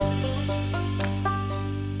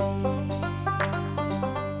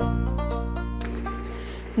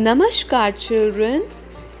Namaskar, children.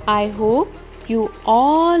 I hope you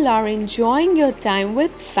all are enjoying your time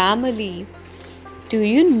with family. Do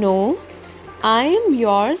you know I am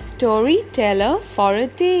your storyteller for a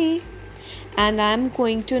day, and I am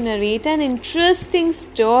going to narrate an interesting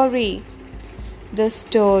story. The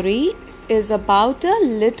story is about a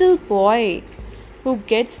little boy who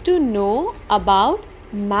gets to know about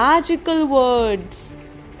magical words.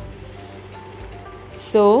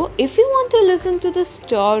 So, if you want to listen to the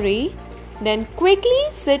story, then quickly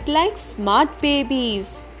sit like smart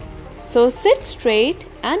babies. So, sit straight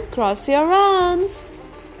and cross your arms.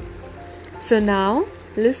 So, now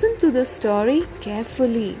listen to the story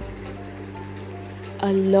carefully.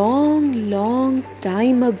 A long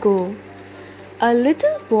time ago, a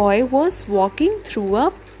little boy was walking through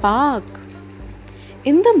a park.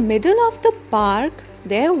 In the middle of the park,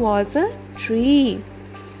 there was a tree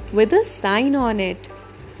with a sign on it.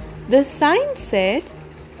 The sign said,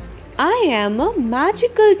 "I am a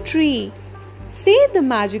magical tree. Say the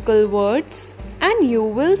magical words and you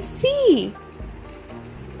will see."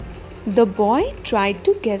 The boy tried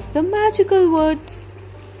to guess the magical words.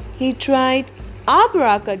 He tried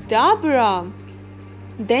abracadabra.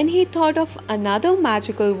 Then he thought of another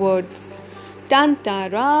magical words.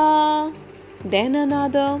 Tantara. Then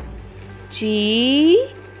another. Chi,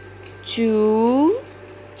 chu,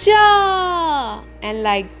 cha. And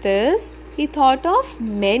like this, he thought of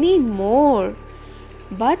many more.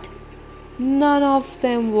 But none of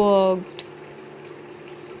them worked.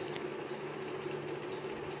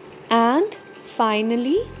 And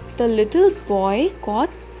finally, the little boy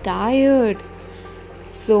got tired.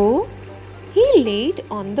 So he laid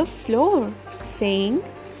on the floor, saying,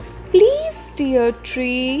 "Please, dear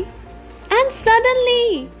tree." And suddenly,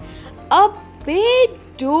 a big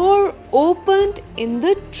door opened in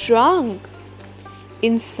the trunk.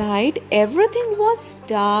 Inside, everything was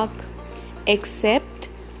dark, except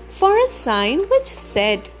for a sign which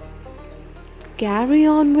said, "Carry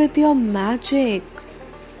on with your magic."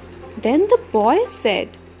 Then the boy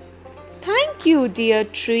said, "Thank you, dear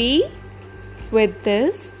tree." With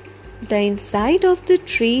this, the inside of the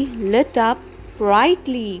tree lit up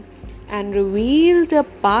brightly and revealed a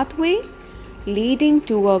pathway leading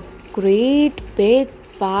to a great big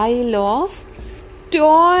pile of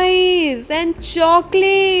toys and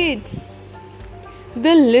chocolates.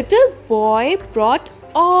 The little boy brought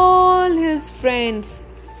all his friends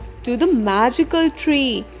to the magical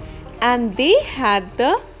tree, and they had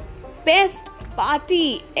the best party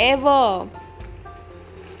ever.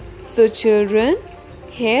 So children,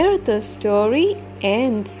 here the story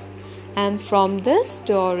ends, and from this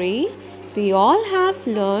story we all have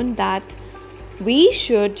learned that we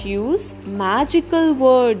should use magical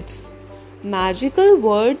words. Magical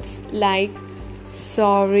words like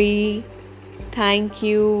sorry, thank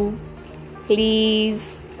you, please,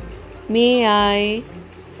 may I,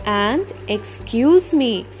 and excuse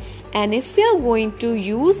me. And if we are going to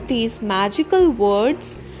use these magical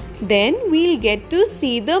words, then we'll get to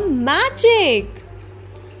see the magic.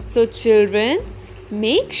 So children,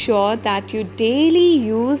 make sure that you daily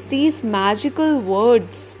use these magical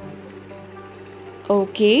words.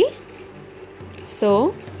 Okay? So,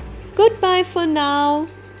 goodbye for now.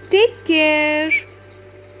 Take care.